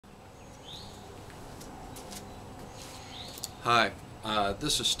Hi,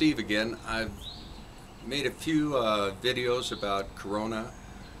 this is Steve again. I've made a few videos about corona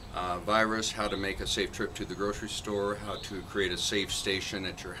virus, how to make a safe trip to the grocery store, how to create a safe station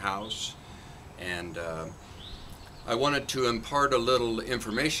at your house, and I wanted to impart a little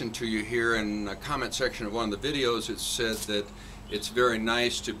information to you here. In the comment section of one of the videos, it said that it's very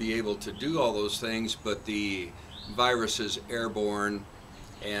nice to be able to do all those things, but the virus is airborne,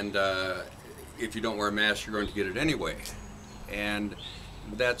 and if you don't wear a mask, you're going to get it anyway. And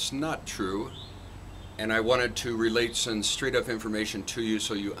that's not true, and I wanted to relate some straight up information to you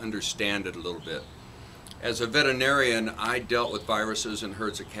so you understand it a little bit. As a veterinarian, I dealt with viruses in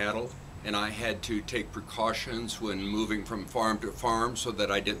herds of cattle, and I had to take precautions when moving from farm to farm so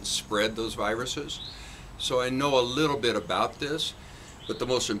that I didn't spread those viruses. So I know a little bit about this, but the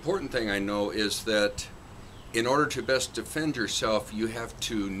most important thing I know is that in order to best defend yourself, you have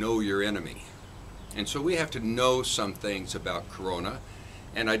to know your enemy. And so we have to know some things about corona,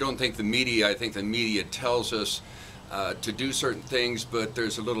 and I think the media tells us to do certain things, but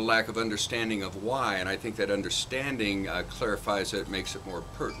there's a little lack of understanding of why, and I think that understanding clarifies it, makes it more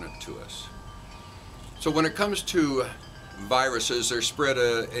pertinent to us. So when it comes to viruses, they're spread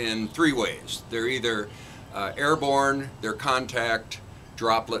in three ways. They're either airborne, they're contact,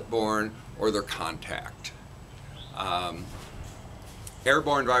 droplet-borne, or they're contact.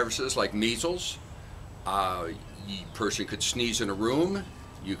 Airborne viruses like measles, a person could sneeze in a room,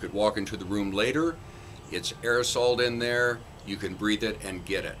 you could walk into the room later, it's aerosoled in there, you can breathe it and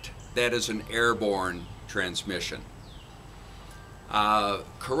get it. That is an airborne transmission.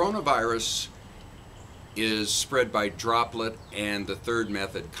 Coronavirus is spread by droplet, and the third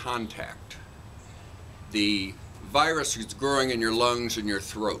method, contact. The virus is growing in your lungs and your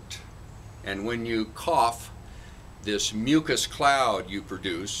throat, and when you cough, this mucus cloud you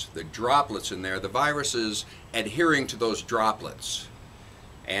produce, the droplets in there, the virus is adhering to those droplets,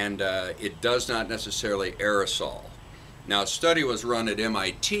 and it does not necessarily aerosol. Now, a study was run at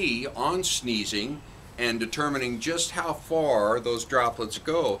MIT on sneezing and determining just how far those droplets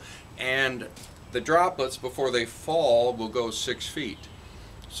go, and the droplets, before they fall, will go 6 feet.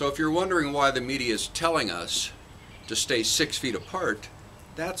 So if you're wondering why the media is telling us to stay 6 feet apart,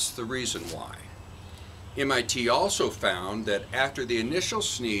 that's the reason why. MIT also found that after the initial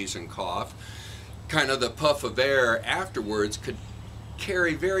sneeze and cough, kind of the puff of air afterwards could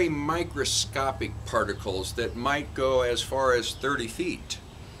carry very microscopic particles that might go as far as 30 feet.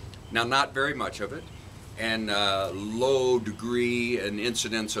 Now, not very much of it, and low degree and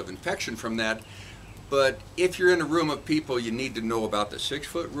incidence of infection from that, but if you're in a room of people, you need to know about the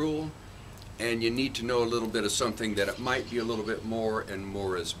 6-foot rule, and you need to know a little bit of something that it might be a little bit more, and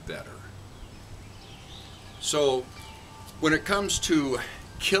more is better. So when it comes to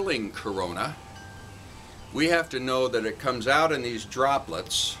killing corona, we have to know that it comes out in these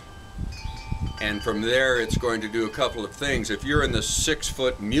droplets, and from there it's going to do a couple of things. If you're in the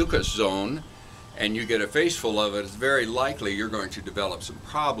 6-foot mucus zone and you get a face full of it, it's very likely you're going to develop some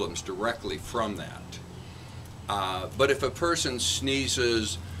problems directly from that. But if a person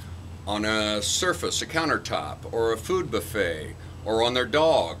sneezes on a surface, a countertop, or a food buffet, or on their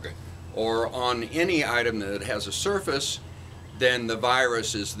dog, or on any item that has a surface, then the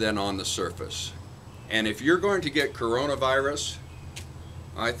virus is then on the surface. And if you're going to get coronavirus,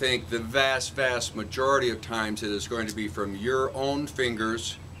 I think the vast majority of times it is going to be from your own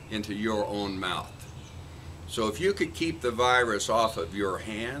fingers into your own mouth. So if you could keep the virus off of your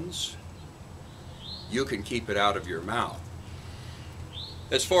hands, you can keep it out of your mouth.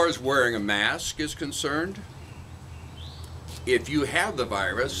 As far as wearing a mask is concerned, if you have the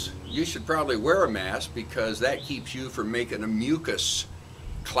virus, you should probably wear a mask, because that keeps you from making a mucus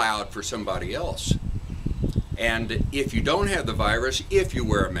cloud for somebody else. And if you don't have the virus, if you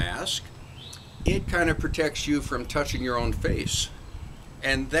wear a mask, it kind of protects you from touching your own face,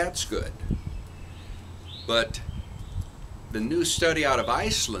 and that's good. But the new study out of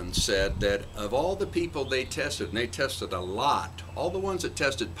Iceland said that of all the people they tested, and they tested a lot, all the ones that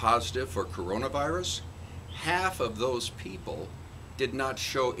tested positive for coronavirus, half of those people did not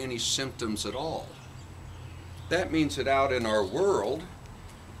show any symptoms at all. That means that out in our world,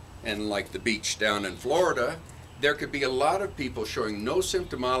 and like the beach down in Florida, there could be a lot of people showing no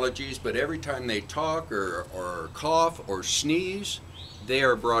symptomologies, but every time they talk or cough or sneeze, they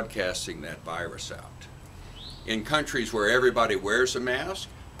are broadcasting that virus out. In countries where everybody wears a mask,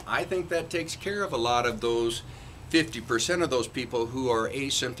 I think that takes care of a lot of those 50% of those people who are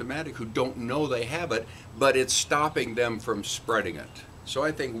asymptomatic, who don't know they have it, but it's stopping them from spreading it. So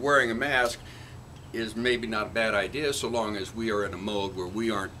I think wearing a mask is maybe not a bad idea, so long as we are in a mode where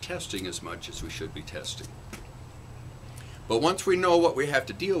we aren't testing as much as we should be testing. But once we know what we have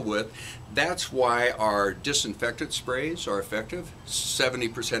to deal with, that's why our disinfectant sprays are effective.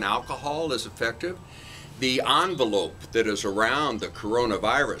 70% alcohol is effective. The envelope that is around the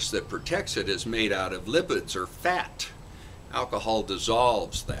coronavirus that protects it is made out of lipids or fat. Alcohol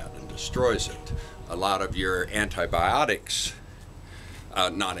dissolves that and destroys it. A lot of your antibiotics,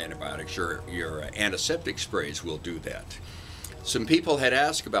 not antibiotics, your antiseptic sprays will do that. Some people had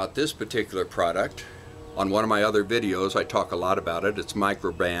asked about this particular product. On one of my other videos, I talk a lot about it. It's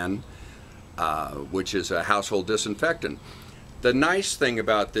Microban, which is a household disinfectant. The nice thing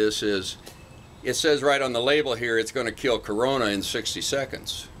about this is it says right on the label here it's going to kill corona in 60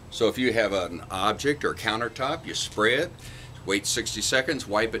 seconds. So if you have an object or countertop, you spray it, wait 60 seconds,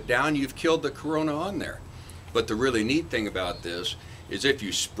 wipe it down, you've killed the corona on there. But the really neat thing about this is if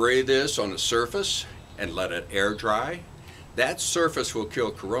you spray this on a surface and let it air dry, that surface will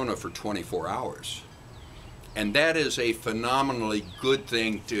kill corona for 24 hours. And that is a phenomenally good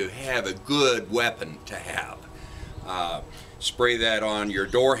thing to have, a good weapon to have. Spray that on your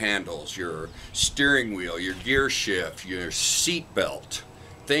door handles, your steering wheel, your gear shift, your seat belt,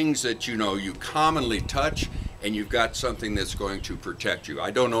 things that you commonly touch, and you've got something that's going to protect you.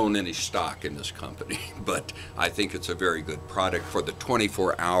 I don't own any stock in this company, but I think it's a very good product for the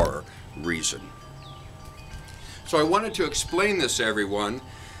 24-hour reason. So I wanted to explain this to everyone,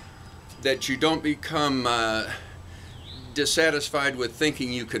 that you don't become dissatisfied with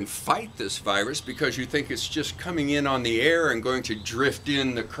thinking you can fight this virus because you think it's just coming in on the air and going to drift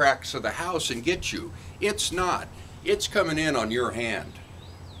in the cracks of the house and get you. It's not. It's coming in on your hand.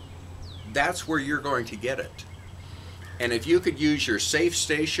 That's where you're going to get it. And if you could use your safe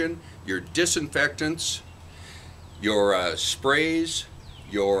station, your disinfectants, your sprays,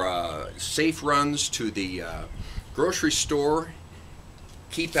 your safe runs to the grocery store,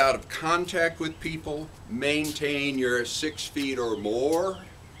 keep out of contact with people, maintain your 6 feet or more,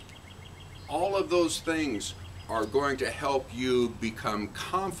 all of those things are going to help you become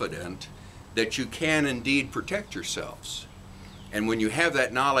confident that you can indeed protect yourselves. And when you have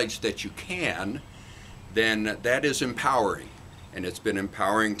that knowledge that you can, then that is empowering. And it's been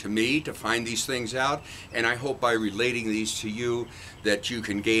empowering to me to find these things out, and I hope by relating these to you that you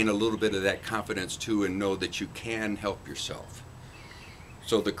can gain a little bit of that confidence too and know that you can help yourself.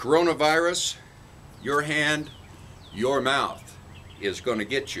 So the coronavirus, your hand, your mouth is going to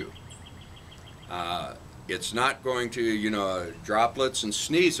get you. It's not going to, droplets and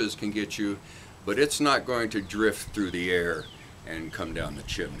sneezes can get you, but it's not going to drift through the air and come down the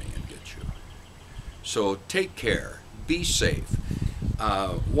chimney and get you. So take care, be safe.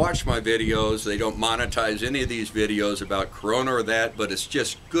 Watch my videos. They don't monetize any of these videos about corona or that, but it's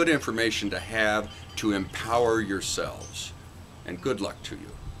just good information to have to empower yourselves. And good luck to you.